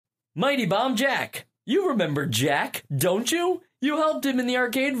Mighty Bomb Jack. You remember Jack, don't you? You helped him in the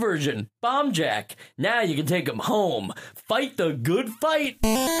arcade version, Bomb Jack. Now you can take him home. Fight the good fight.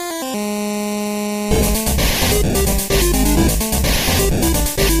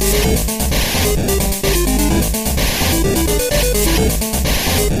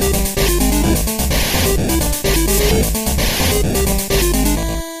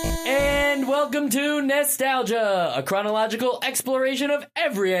 And welcome to Nostalgia, a chronological exploration of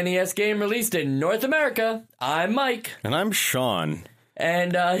every NES game released in North America. I'm Mike. And I'm Sean.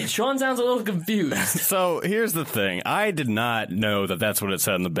 And Sean sounds a little confused. So here's the thing. I did not know that that's what it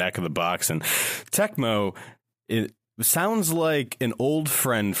said on the back of the box. And Tecmo, it sounds like an old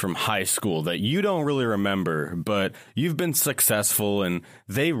friend from high school that you don't really remember, but you've been successful and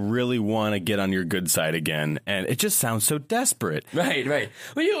they really want to get on your good side again. And it just sounds so desperate. Right.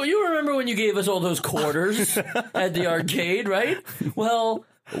 Well, you remember when you gave us all those quarters at the arcade, right? Well,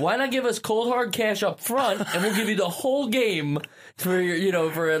 why not give us cold hard cash up front and we'll give you the whole game for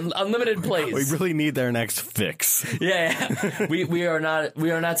your, for an unlimited plays. We really need their next fix. Yeah. We are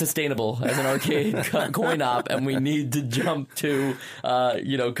not sustainable as an arcade coin op, and we need to jump to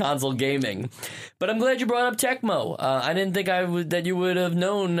console gaming. But I'm glad you brought up Tecmo. I didn't think that you would have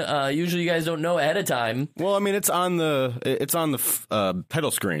known. Usually you guys don't know ahead of time. Well, I mean, it's on the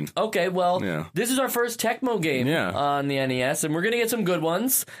title screen. Okay, well, This is our first Tecmo game on the NES, and we're gonna get some good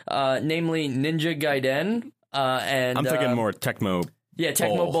ones, namely Ninja Gaiden. And I'm thinking more Tecmo. Yeah,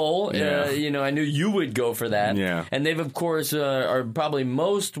 Tecmo Bowl. Yeah. I knew you would go for that. Yeah. And they've, of course, are probably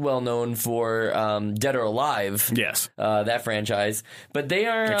most well known for Dead or Alive. Yes. That franchise. But they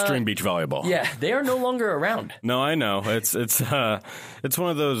are Extreme Beach Volleyball. Yeah, they are no longer around. No, I know. It's one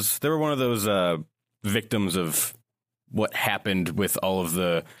of those. They were one of those victims of what happened with all of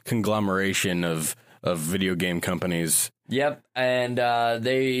the conglomeration of video game companies. Yep, and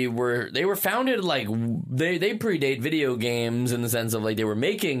they were founded like they predate video games in the sense of like they were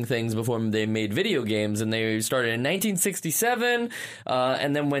making things before they made video games, and they started in 1967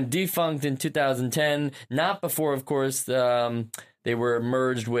 and then went defunct in 2010. Not before, of course. They were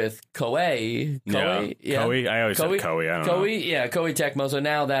merged with Koei. Koei? I always said Koei. I don't know. Koei Tecmo. So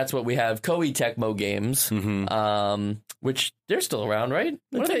now that's what we have, Koei Tecmo games, which they're still around, right?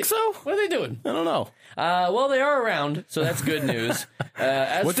 I think so. What are they doing? I don't know. Well, they are around, so that's good news.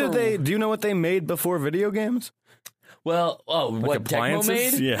 Do you know what they made before video games? Well, what Tecmo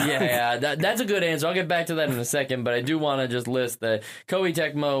made? Yeah. That's a good answer. I'll get back to that in a second, but I do want to just list that Koei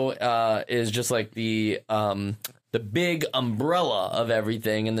Tecmo is just like the big umbrella of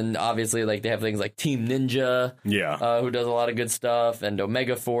everything, and then obviously like they have things like Team Ninja, who does a lot of good stuff, and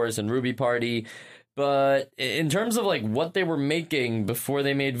Omega Force and Ruby Party. But in terms of like what they were making before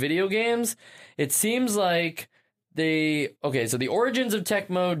they made video games, it seems like so the origins of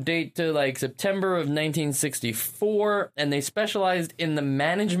Tecmo date to like September of 1964, and they specialized in the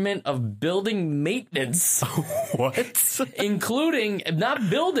management of building maintenance. What? Including not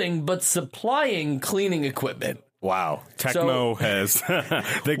building, but supplying cleaning equipment. Wow. Tecmo has...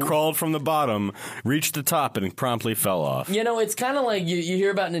 they crawled from the bottom, reached the top, and promptly fell off. It's kind of like you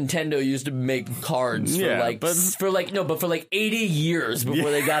hear about Nintendo used to make cards for like 80 years before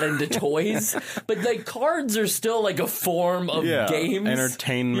they got into toys. But like cards are still like a form of games.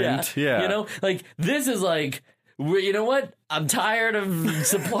 Entertainment. Yeah. Like this is like... You know what? I'm tired of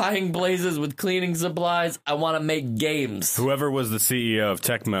supplying places with cleaning supplies. I want to make games. Whoever was the CEO of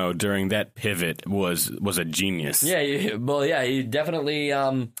Tecmo during that pivot was a genius. Yeah, he definitely...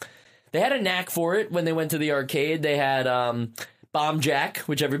 they had a knack for it when they went to the arcade. They had Bomb Jack,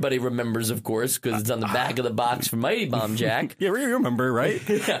 which everybody remembers, of course, because it's on the back of the box for Mighty Bomb Jack. Yeah, you remember, right?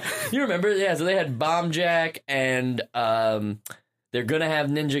 Yeah, you remember. Yeah, so they had Bomb Jack and... they're going to have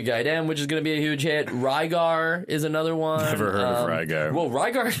Ninja Gaiden, which is going to be a huge hit. Rygar is another one. Never heard of Rygar. Well,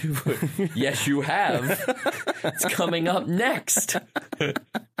 Rygar, yes, you have. It's coming up next.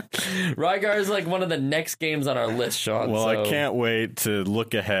 Rygar is like one of the next games on our list, Sean. Well, I can't wait to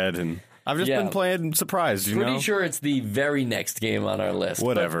look ahead and... I've just been playing surprised, Pretty sure it's the very next game on our list.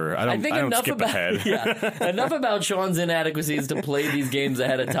 Whatever. I don't skip ahead. Enough about Sean's inadequacies to play these games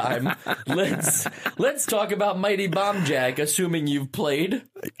ahead of time. Let's talk about Mighty Bomb Jack, assuming you've played.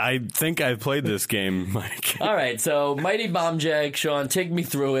 I think I've played this game, Mike. All right, so Mighty Bomb Jack, Sean, take me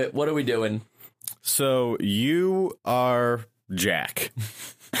through it. What are we doing? So you are Jack.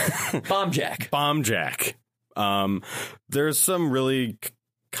 Bomb Jack. Bomb Jack. There's some really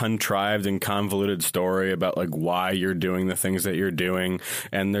contrived and convoluted story about like why you're doing the things that you're doing,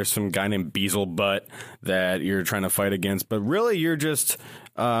 and there's some guy named Beelzebub that you're trying to fight against, but really you're just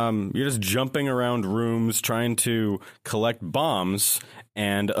you're just jumping around rooms trying to collect bombs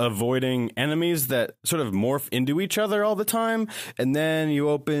and avoiding enemies that sort of morph into each other all the time. And then you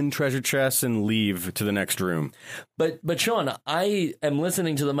open treasure chests and leave to the next room. But Sean, I am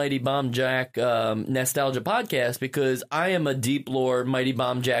listening to the Mighty Bomb Jack Nostalgia podcast because I am a deep lore Mighty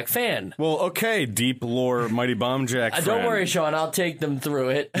Bomb Jack fan. Well, okay, deep lore Mighty Bomb Jack fan. Don't worry, Sean. I'll take them through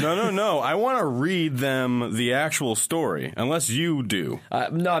it. No. I want to read them the actual story, unless you do.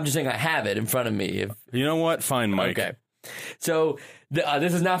 No, I'm just saying I have it in front of me. You know what? Fine, Mike. Okay. So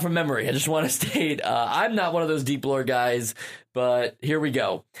this is not from memory. I just want to state I'm not one of those deep lore guys, but here we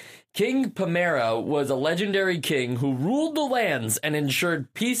go. King Pamera was a legendary king who ruled the lands and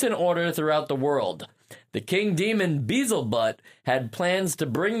ensured peace and order throughout the world. The king demon Beelzebub had plans to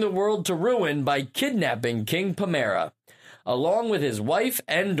bring the world to ruin by kidnapping King Pamera, along with his wife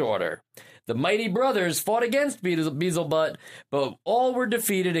and daughter. The mighty brothers fought against Beelzebub, but all were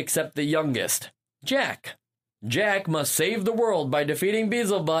defeated except the youngest, Jack. Jack must save the world by defeating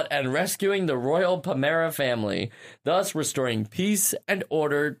Beelzebub and rescuing the royal Pamera family, thus restoring peace and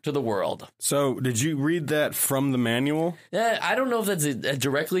order to the world. So, did you read that from the manual? I don't know if that's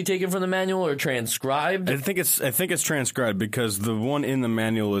directly taken from the manual or transcribed. I think it's transcribed because the one in the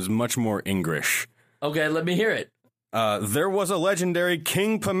manual is much more English. Okay, let me hear it. There was a legendary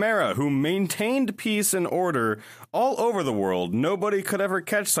King Pamera who maintained peace and order all over the world. Nobody could ever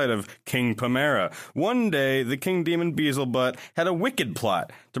catch sight of King Pamera. One day, the king demon Beelzebub had a wicked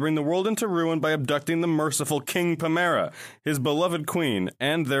plot to bring the world into ruin by abducting the merciful King Pamera, his beloved queen,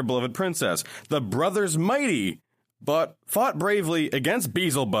 and their beloved princess. The brothers Mighty but fought bravely against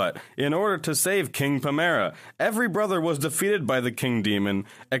Beelzebub in order to save King Pamera. Every brother was defeated by the king demon,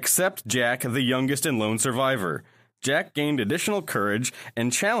 except Jack, the youngest and lone survivor. Jack gained additional courage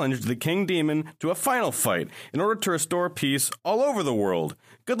and challenged the king demon to a final fight in order to restore peace all over the world.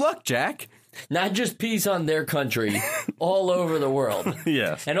 Good luck, Jack. Not just peace on their country, all over the world.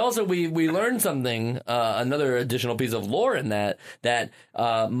 Yes. And also we learned something, another additional piece of lore in that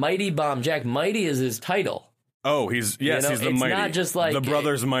Mighty Bomb Jack, Mighty is his title. Oh, he's the it's Mighty. It's not just like the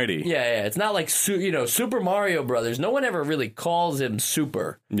brothers Mighty. Yeah. It's not like Super Mario Brothers. No one ever really calls him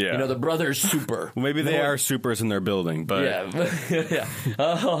Super. Yeah. The brothers Super. Well, maybe they are supers in their building, but yeah.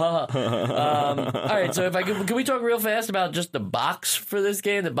 All right. So can we talk real fast about just the box for this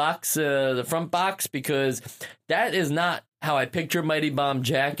game? The box, the front box, because that is not how I picture Mighty Bomb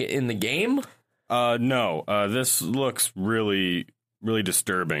Jack in the game. No. This looks really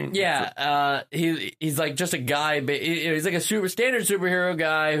disturbing. Yeah, he's like just a guy. He's like a standard superhero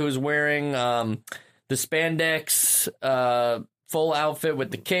guy who's wearing the spandex full outfit with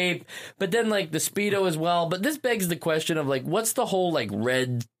the cape, but then like the Speedo as well. But this begs the question of like, what's the whole like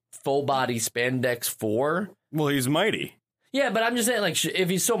red full body spandex for? Well, he's mighty. Yeah, but I'm just saying like if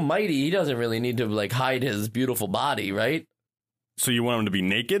he's so mighty, he doesn't really need to like hide his beautiful body, right? So you want him to be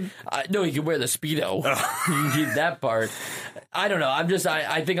naked? No, he can wear the Speedo. You can keep that part. I don't know.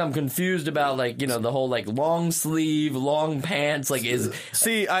 I think I'm confused about like, the whole like long sleeve, long pants. Like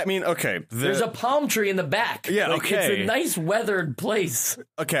See, I mean, okay. There's a palm tree in the back. Yeah, like, okay. It's a nice weathered place.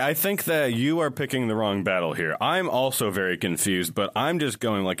 Okay, I think that you are picking the wrong battle here. I'm also very confused, but I'm just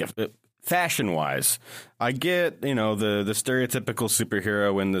going like fashion-wise. I get, the stereotypical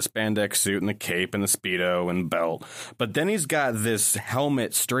superhero in the spandex suit and the cape and the Speedo and belt, but then he's got this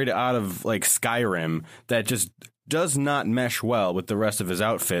helmet straight out of, like, Skyrim that just does not mesh well with the rest of his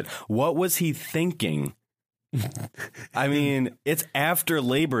outfit. What was he thinking? I mean, it's after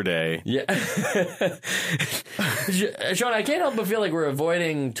Labor Day. Yeah. Sean, I can't help but feel like we're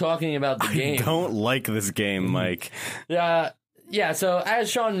avoiding talking about the game. I don't like this game, Mike. Yeah, so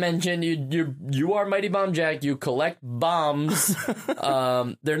as Sean mentioned, you are Mighty Bomb Jack. You collect bombs.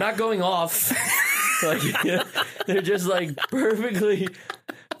 They're not going off. They're just like perfectly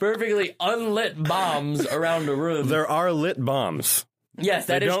unlit bombs around a room. There are lit bombs. Yes,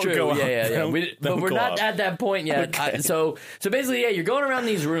 that is true. Yeah. But we're not at that point yet. Okay. So basically, you're going around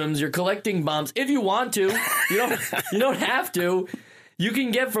these rooms. You're collecting bombs if you want to. You don't have to. You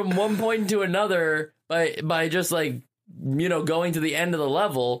can get from one point to another by just like, going to the end of the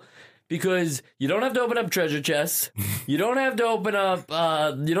level, because you don't have to open up treasure chests. You don't have to open up,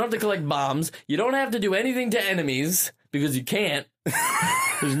 you don't have to collect bombs. You don't have to do anything to enemies because you can't.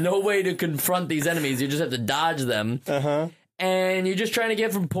 There's no way to confront these enemies. You just have to dodge them. Uh-huh. And you're just trying to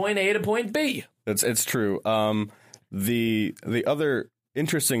get from point A to point B. It's true. The other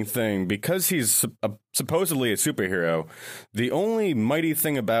interesting thing, because he's supposedly a superhero, the only mighty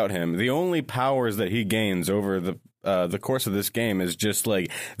thing about him, the only powers that he gains over the course of this game is just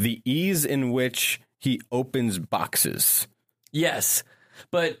like the ease in which he opens boxes. Yes.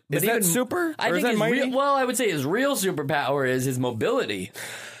 But Is that super? I Or is think that mighty? I would say his real superpower is his mobility.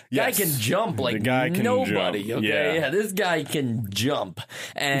 Yes. Guy can jump like The guy can nobody. jump. Okay, Yeah. this guy can jump,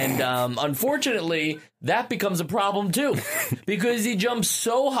 and unfortunately, that becomes a problem too, because he jumps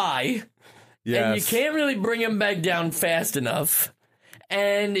so high, and you can't really bring him back down fast enough,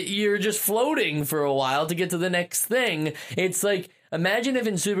 and you're just floating for a while to get to the next thing. It's like, imagine if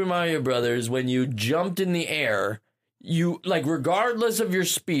in Super Mario Brothers, when you jumped in the air, you, like, regardless of your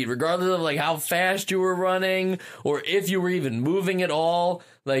speed, regardless of like how fast you were running or if you were even moving at all,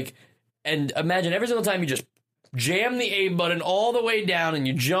 like, and imagine every single time you just jam the A button all the way down and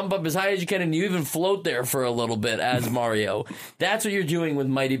you jump up as high as you can and you even float there for a little bit as Mario. That's what you're doing with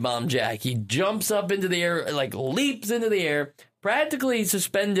Mighty Bomb Jack. He jumps up into the air, like leaps into the air, practically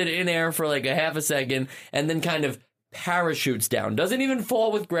suspended in air for like a half a second, and then kind of parachutes down. Doesn't even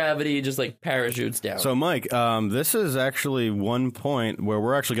fall with gravity, just like parachutes down. So, Mike, this is actually one point where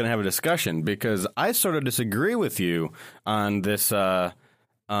we're actually going to have a discussion, because I sort of disagree with you on this, that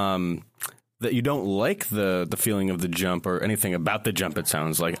you don't like the feeling of the jump or anything about the jump, it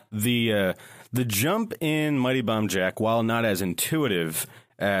sounds like. The jump in Mighty Bomb Jack, while not as intuitive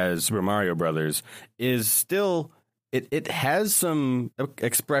as Super Mario Brothers, is still... It has some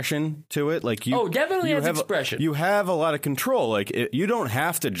expression to it. Like definitely has expression. You have a lot of control. Like you don't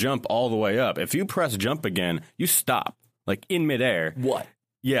have to jump all the way up. If you press jump again, you stop like in midair. What?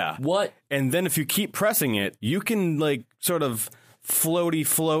 Yeah. What? And then if you keep pressing it, you can like sort of float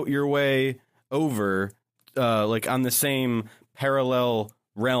your way over, like on the same parallel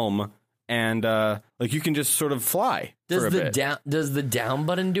realm. And like you can just sort of fly. Does the down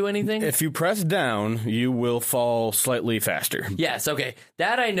button do anything? If you press down, you will fall slightly faster. Yes, okay.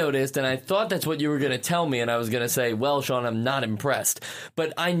 That I noticed, and I thought that's what you were going to tell me, and I was going to say, well, Sean, I'm not impressed.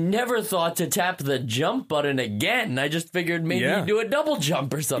 But I never thought to tap the jump button again. I just figured maybe you do a double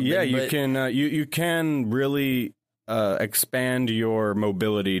jump or something. Yeah, you can you can really expand your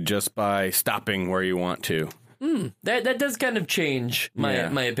mobility just by stopping where you want to. That does kind of change my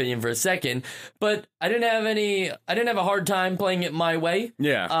opinion for a second, but I didn't have a hard time playing it my way.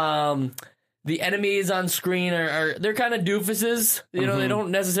 Yeah. The enemies on screen they're kind of doofuses. You know, they don't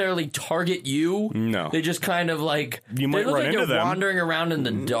necessarily target you. No. They just kind of like, you might run into them. They're wandering around in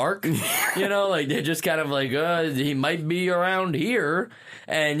the dark. You know, like they're just kind of like, he might be around here,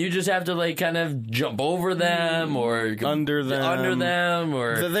 and you just have to like kind of jump over them or under them,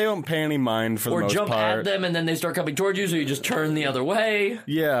 or they don't pay any mind for the most part. Or jump at them and then they start coming towards you, so you just turn the other way.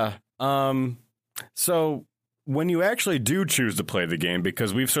 Yeah. So when you actually do choose to play the game,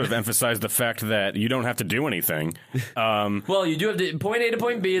 because we've sort of emphasized the fact that you don't have to do anything. Well, you do have to, point A to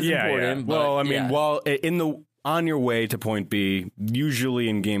point B is important. Yeah. Well, I mean, yeah. while on your way to point B, usually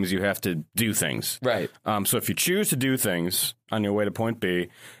in games you have to do things. Right. So if you choose to do things on your way to point B,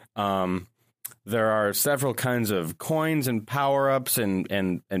 there are several kinds of coins and power-ups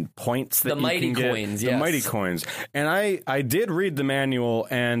and points that you can get. The mighty coins. And I did read the manual,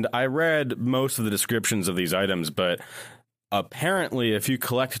 and I read most of the descriptions of these items, but apparently if you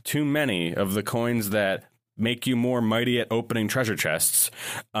collect too many of the coins that make you more mighty at opening treasure chests,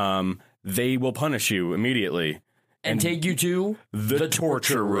 they will punish you immediately. And take you to the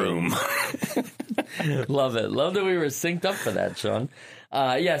torture room. Love it. Love that we were synced up for that, Sean.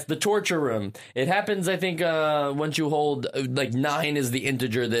 Yes, the torture room. It happens, I think, once you hold, like, 9 is the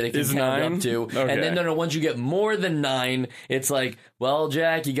integer that it can count up to. Okay. And then, once you get more than 9, it's like, well,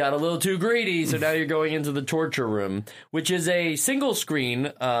 Jack, you got a little too greedy, so now you're going into the torture room, which is a single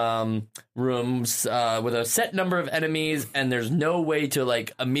screen rooms with a set number of enemies, and there's no way to,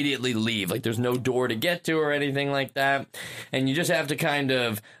 like, immediately leave. Like, there's no door to get to or anything like that. And you just have to kind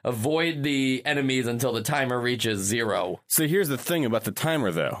of avoid the enemies until the timer reaches 0. So here's the thing about the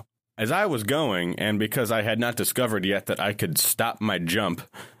timer, though. As I was going, and because I had not discovered yet that I could stop my jump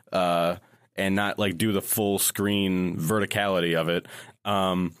and not like do the full screen verticality of it,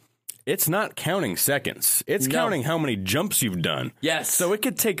 it's not counting seconds. It's counting how many jumps you've done. Yes. So it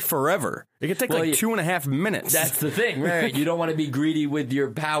could take forever. It could take 2.5 minutes. That's the thing, right? You don't want to be greedy with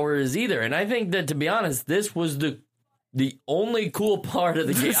your powers either. And I think that, to be honest, this was the only cool part of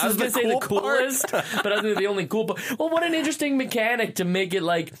the game. I was going to say the coolest, but I was going to the only cool part. Well, what an interesting mechanic to make it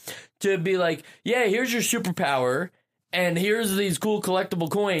like, to be like, yeah, here's your superpower, and here's these cool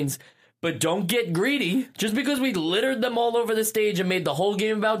collectible coins, but don't get greedy. Just because we littered them all over the stage and made the whole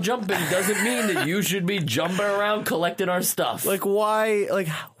game about jumping doesn't mean that you should be jumping around collecting our stuff. Like, why? Like,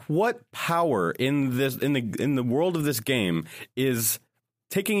 what power in the world of this game is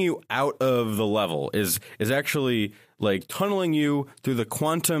taking you out of the level, is actually like tunneling you through the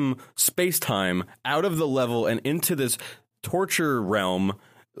quantum space-time out of the level and into this torture realm.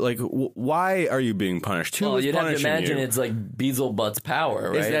 Like, why are you being punished? Who is you'd have to punishing imagine you? it's like Beelzebub's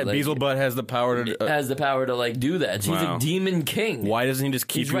power, right? Is that like, Beelzebub has the power to... has the power to like do that. He's Wow. a demon king. why doesn't he just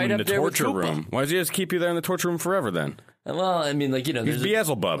keep He's you right in up the there with torture Koopa. room? Why does he just keep you there in the torture room forever then? Well, I mean, like, you know, He's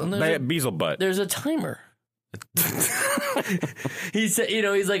Beelzebub. Beelzebub. there's a timer. He said, you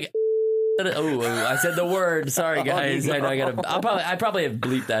know, he's like, oh, I said the word. Sorry, guys. no. I probably have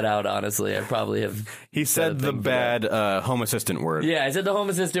bleeped that out. Honestly, I probably have. He said the bad home assistant word. Yeah, I said the home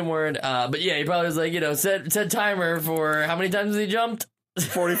assistant word. But yeah, he probably was like, you know, said timer for how many times he jumped.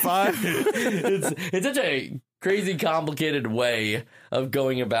 45? It's such a crazy, complicated way of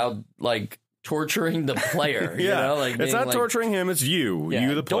going about like torturing the player. Yeah. You know, like it's being, not like, torturing him, it's you. yeah,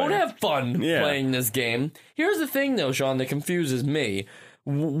 You, the player. don't have fun Yeah. playing this game. Here's the thing, though, Sean, that confuses me.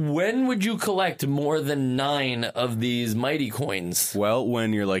 When would you collect more than 9 of these mighty coins? Well,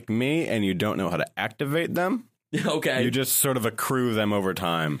 when you're like me and you don't know how to activate them, Okay. you just sort of accrue them over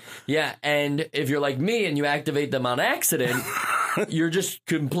time. Yeah, and if you're like me and you activate them on accident, you're just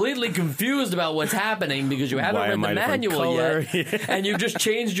completely confused about what's happening because you haven't Why read am the I different manual color? yet, and you've just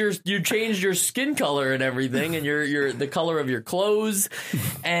changed your skin color and everything, and your the color of your clothes,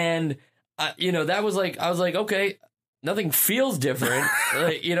 and you know, that was like, I was like, okay. Nothing feels different.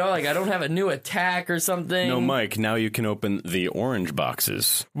 Like, you know, like I don't have a new attack or something. No, Mike, now you can open the orange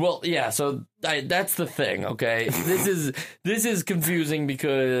boxes. Well, yeah, so that's the thing, okay? This is confusing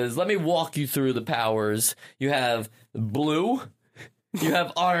because let me walk you through the powers. You have blue, you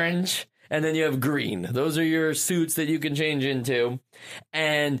have orange, and then you have green. Those are your suits that you can change into.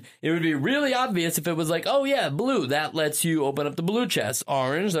 And it would be really obvious if it was like, oh yeah, blue, that lets you open up the blue chest.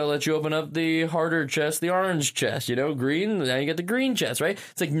 Orange, that lets you open up the harder chest, the orange chest. You know, green, now you get the green chest, right?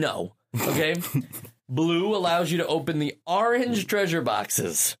 It's like, no, okay? Blue allows you to open the orange treasure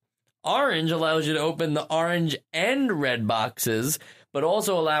boxes. Orange allows you to open the orange and red boxes, but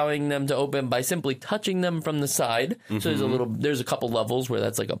also allowing them to open by simply touching them from the side. So there's a couple levels where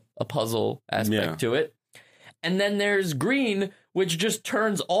that's like a puzzle aspect to it. And then there's green, which just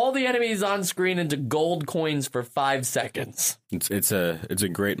turns all the enemies on screen into gold coins for 5 seconds. It's a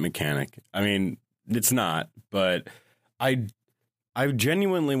great mechanic. I mean, it's not, but I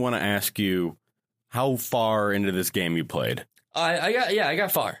genuinely want to ask you how far into this game you played. I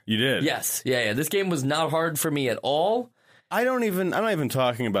got far. You did? Yes. Yeah. This game was not hard for me at all. I'm not even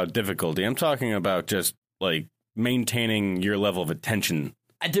talking about difficulty. I'm talking about just like maintaining your level of attention.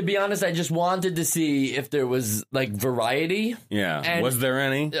 To be honest, I just wanted to see if there was like variety. Yeah. And was there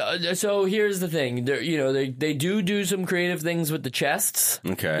any? So here's the thing. They do some creative things with the chests.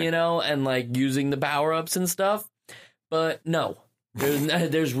 Okay. You know, and like using the power-ups and stuff. But no.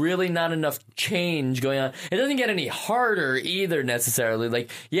 There's really not enough change going on. It doesn't get any harder either necessarily.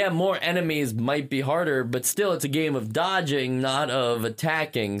 Like, yeah, more enemies might be harder, but still it's a game of dodging, not of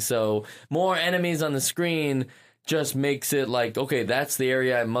attacking. So more enemies on the screen just makes it like, okay, that's the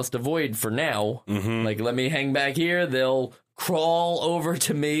area I must avoid for now. Mm-hmm. Like, let me hang back here. They'll crawl over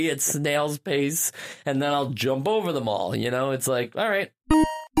to me at snail's pace, and then I'll jump over them all. You know, it's like, all right.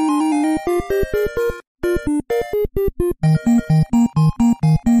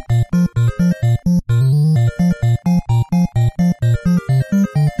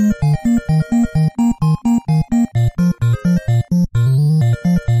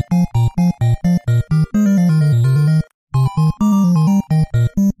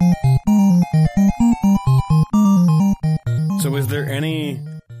 So is there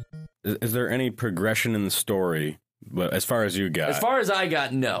any progression in the story? But as far as you got, As far as I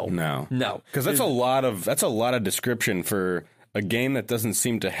got, no. because that's a lot of description for a game that doesn't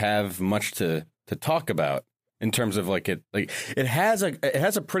seem to have much to talk about in terms of it has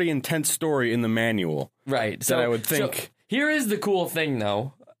a pretty intense story in the manual, Right. that I would think. So here is the cool thing,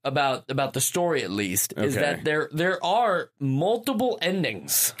 though, about the story, at least, is Okay. that there are multiple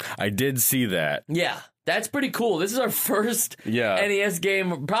endings. I did see that. Yeah. That's pretty cool. This is our first Yeah. NES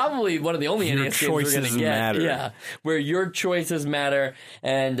game, probably one of the only Your NES games we're going choices to get. matter. Yeah, where your choices matter,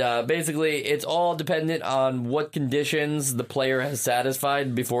 and basically it's all dependent on what conditions the player has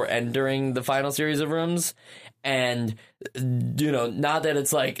satisfied before entering the final series of rooms. And, you know, not that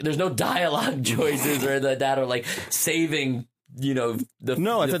it's like there's no dialogue choices or that or like saving. You know,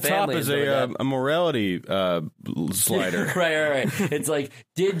 No, at the top family is and stuff like a morality slider. right. It's like,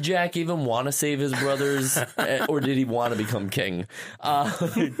 did Jack even want to save his brothers, or did he want to become king?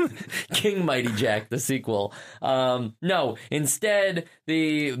 King Mighty Jack, the sequel. No, instead,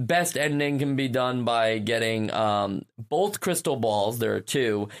 the best ending can be done by getting both crystal balls. There are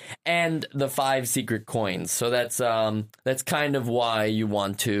 2, and the 5 secret coins. So that's kind of why you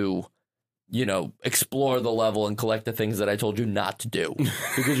want to explore the level and collect the things that I told you not to do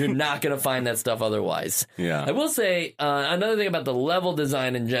because you're not going to find that stuff otherwise. Yeah. I will say another thing about the level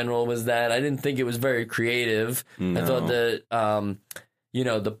design in general was that I didn't think it was very creative. No. I thought that,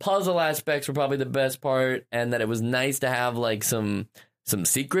 the puzzle aspects were probably the best part, and that it was nice to have like some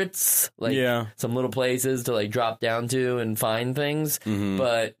secrets, like some little places to like drop down to and find things. Mm-hmm.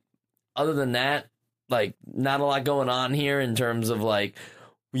 But other than that, like not a lot going on here in terms of like,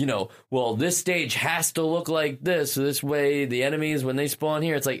 this stage has to look like this. So this way, the enemies, when they spawn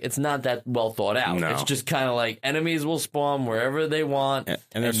here, it's like it's not that well thought out. No. It's just kind of like enemies will spawn wherever they want.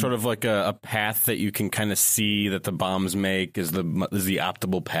 And there's sort of like a path that you can kind of see that the bombs make is the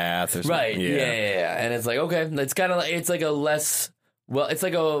optimal path. Or right. Yeah. And it's like, okay, it's kind of like, it's like a less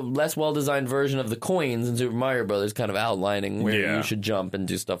well-designed version of the coins in Super Mario Brothers, kind of outlining where you should jump and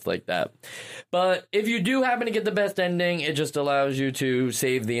do stuff like that. But if you do happen to get the best ending, it just allows you to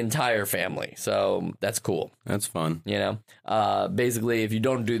save the entire family. So that's cool. That's fun. Basically, if you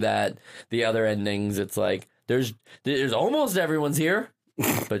don't do that, the other endings, it's like there's almost everyone's here,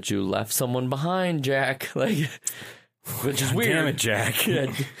 but you left someone behind, Jack. Like, which is weird. Damn it, Jack.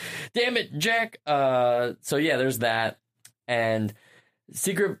 Damn it, Jack. So yeah, there's that. And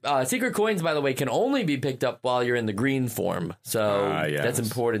secret coins, by the way, can only be picked up while you're in the green form. So that's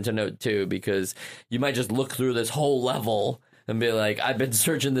important to note, too, because you might just look through this whole level and be like, I've been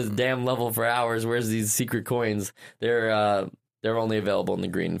searching this damn level for hours. Where's these secret coins? They're only available in the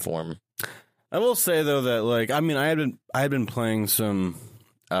green form. I will say, though, that, like, I mean, I had been playing some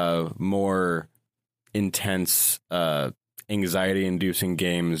more intense, anxiety-inducing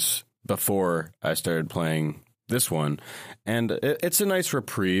games before I started playing this one, and it's a nice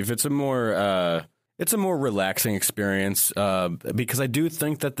reprieve. It's a more relaxing experience because I do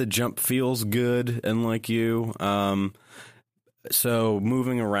think that the jump feels good, and like you, so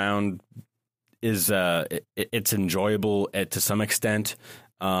moving around is it's enjoyable to some extent.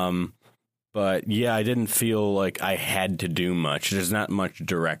 But yeah, I didn't feel like I had to do much. There's not much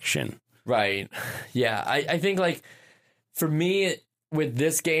direction. Right. Yeah, I think like for me with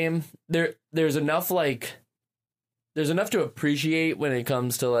this game, there's enough to appreciate when it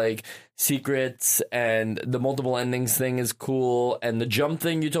comes to like secrets, and the multiple endings thing is cool, and the jump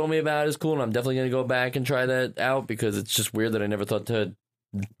thing you told me about is cool, and I'm definitely going to go back and try that out because it's just weird that I never thought to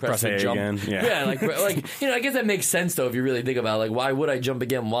press the jump again. Yeah, like I guess that makes sense though if you really think about it. Like, why would I jump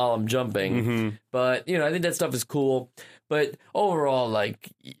again while I'm jumping? Mm-hmm. But I think that stuff is cool. But overall, like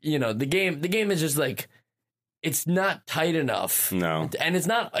the game is just like, it's not tight enough. No. And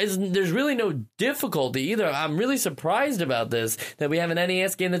there's really no difficulty either. I'm really surprised about this, that we have an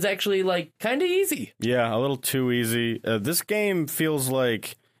NES game that's actually like kind of easy. Yeah, a little too easy. This game feels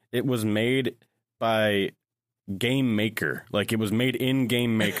like it was made by Game Maker. Like it was made in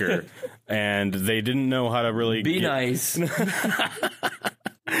Game Maker and they didn't know how to really be nice.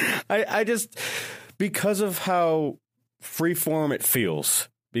 I just, because of how freeform it feels.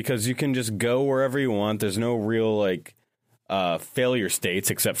 Because you can just go wherever you want. There's no real, like, failure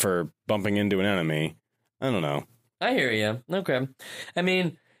states except for bumping into an enemy. I don't know. I hear you. Okay. I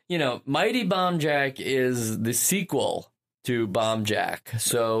mean, Mighty Bomb Jack is the sequel to Bomb Jack.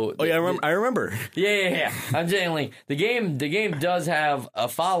 So I remember. Yeah. I'm saying, like, the game does have a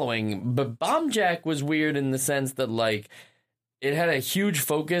following, but Bomb Jack was weird in the sense that, like, it had a huge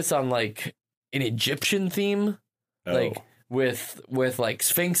focus on, like, an Egyptian theme. Oh. Like, with like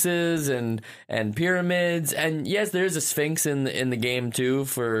sphinxes and pyramids, and yes, there is a sphinx in the game too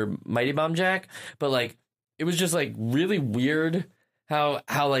for Mighty Bomb Jack, but like it was just like really weird how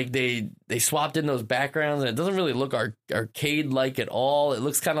like they swapped in those backgrounds, and it doesn't really look arcade like at all. It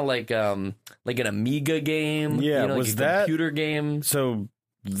looks kind of like an Amiga game. Yeah, like was a that computer game? So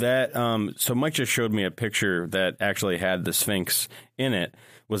that so Mike just showed me a picture that actually had the Sphinx in it.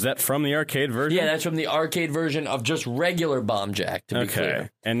 Was that from the arcade version? Yeah, that's from the arcade version of just regular Bomb Jack, to be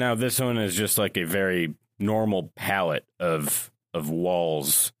clear. And now this one is just like a very normal palette of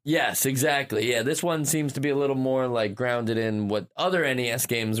walls. Yes, exactly. Yeah, this one seems to be a little more like grounded in what other NES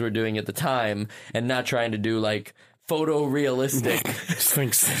games were doing at the time, and not trying to do like photorealistic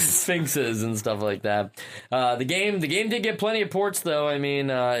sphinxes and stuff like that. The game did get plenty of ports, though. I mean,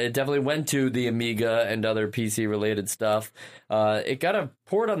 it definitely went to the Amiga and other PC related stuff. It got a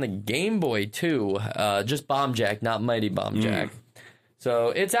port on the Game Boy too, just Bomb Jack, not Mighty Bomb Jack. So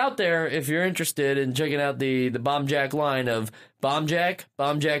it's out there if you're interested in checking out the Bomb Jack line of Bomb Jack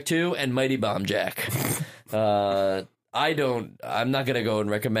 2, and Mighty Bomb Jack. I'm not gonna go and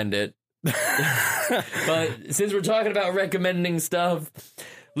recommend it. But since we're talking about recommending stuff,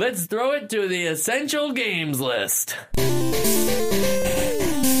 let's throw it to the essential games list.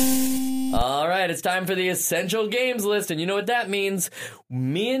 All right, it's time for the essential games list, and you know what that means.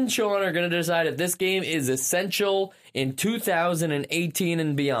 Me and Sean are going to decide if this game is essential in 2018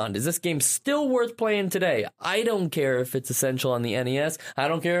 and beyond. Is this game still worth playing today? I don't care if it's essential on the NES. I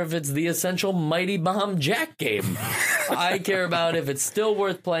don't care if it's the essential Mighty Bomb Jack game. I care about if it's still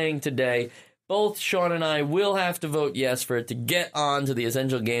worth playing today. Both Sean and I will have to vote yes for it to get on to the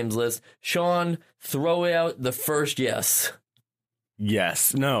essential games list. Sean, throw out the first yes.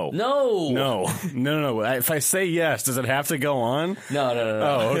 Yes. No. No. No. If I say yes, does it have to go on? No.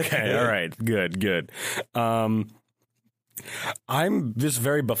 Oh, okay. All right. Good. I'm just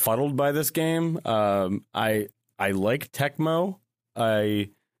very befuddled by this game. I like Tecmo.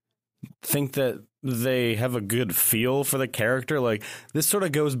 I think that they have a good feel for the character. Like, this sort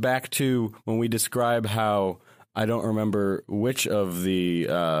of goes back to when we describe how I don't remember which of the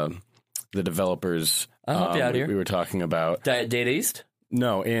developers I'll help you out here. we were talking about. Data East?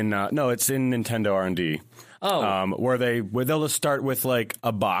 No, it's in Nintendo R&D. Oh, where they'll just start with like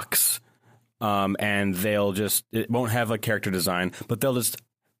a box, and it won't have a character design, but they'll just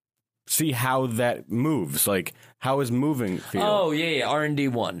see how that moves. Like, how is moving feel? Oh yeah, R&D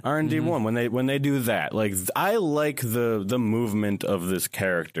 1. R&D 1 when they do that. Like, I like the movement of this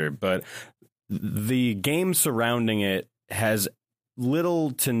character, but the game surrounding it has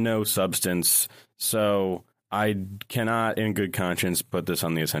little to no substance, so I cannot in good conscience put this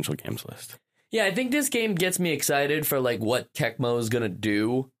on the essential games list. Yeah, I think this game gets me excited for like what Tecmo is going to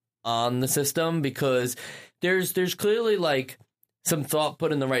do on the system, because there's clearly like some thought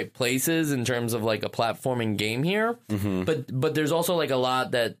put in the right places in terms of like a platforming game here. Mm-hmm. But there's also like a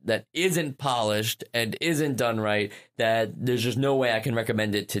lot that isn't polished and isn't done right, that there's just no way I can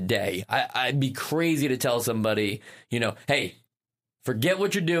recommend it today. I'd be crazy to tell somebody, hey, forget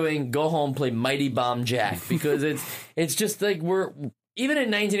what you're doing, go home, play Mighty Bomb Jack, because it's just like we're even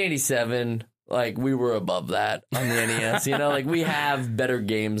in 1987. Like, we were above that on the NES, like we have better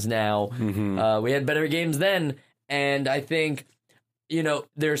games now. Mm-hmm. We had better games then. And I think,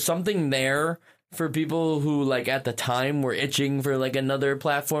 there's something there for people who, like, at the time were itching for, like, another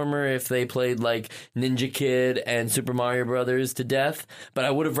platformer if they played, like, Ninja Kid and Super Mario Brothers to death. But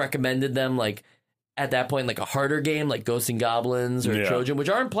I would have recommended them, like, at that point, like a harder game like Ghosts and Goblins or Trojan, which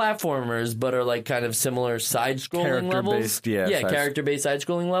aren't platformers, but are like kind of similar side-scrolling levels. Character-based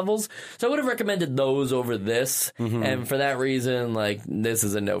side-scrolling levels. So I would have recommended those over this. Mm-hmm. And for that reason, like, this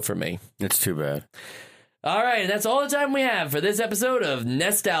is a no for me. It's too bad. All right, that's all the time we have for this episode of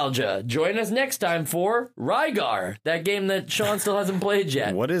Nostalgia. Join us next time for Rygar, that game that Sean still hasn't played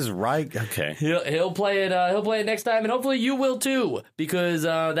yet. What is Rygar? Okay, he'll play it. He'll play it next time, and hopefully you will too, because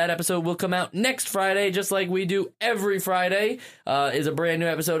that episode will come out next Friday, just like we do every Friday. Is a brand new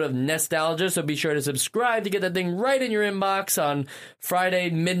episode of Nostalgia, so be sure to subscribe to get that thing right in your inbox on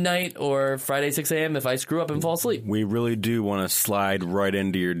Friday midnight or Friday 6 a.m. if I screw up and fall asleep. We really do want to slide right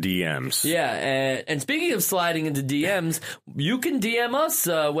into your DMs. Yeah, and speaking of sliding into DMs, you can DM us,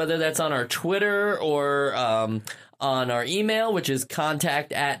 whether that's on our Twitter or on our email, which is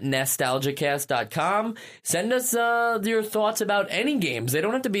contact@nostalgicast.com. Send us your thoughts about any games. They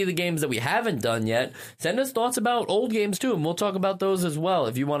don't have to be the games that we haven't done yet. Send us thoughts about old games too, and we'll talk about those as well.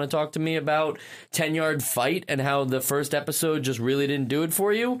 If you want to talk to me about 10-Yard Fight and how the first episode just really didn't do it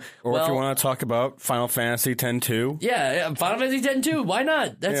for you, or if you want to talk about Final Fantasy X-2. Yeah, Final Fantasy X-2. Why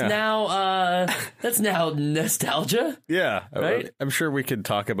not? That's now nostalgia. Yeah, right. I'm sure we could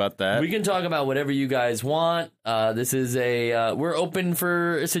talk about that. We can talk about whatever you guys want. This is we're open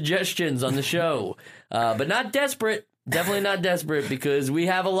for suggestions on the show, but not desperate. Definitely not desperate, because we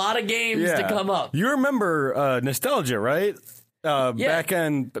have a lot of games to come up. You remember Nostalgia, right? Back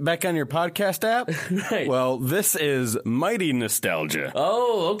on your podcast app. Right. Well, this is Mighty Nostalgia.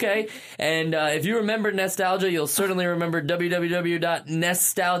 Oh, okay. And if you remember Nostalgia, you'll certainly remember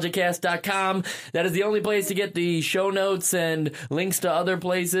www.nostalgicast.com. That is the only place to get the show notes and links to other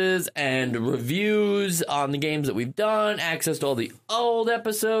places and reviews on the games that we've done, access to all the old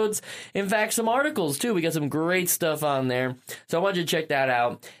episodes. In fact, some articles, too. We got some great stuff on there. So I want you to check that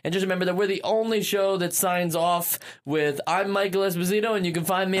out. And just remember that we're the only show that signs off with I'm Michael Esposito, and you can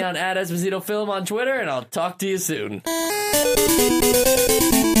find me on @EspositoFilm on Twitter, and I'll talk to you soon.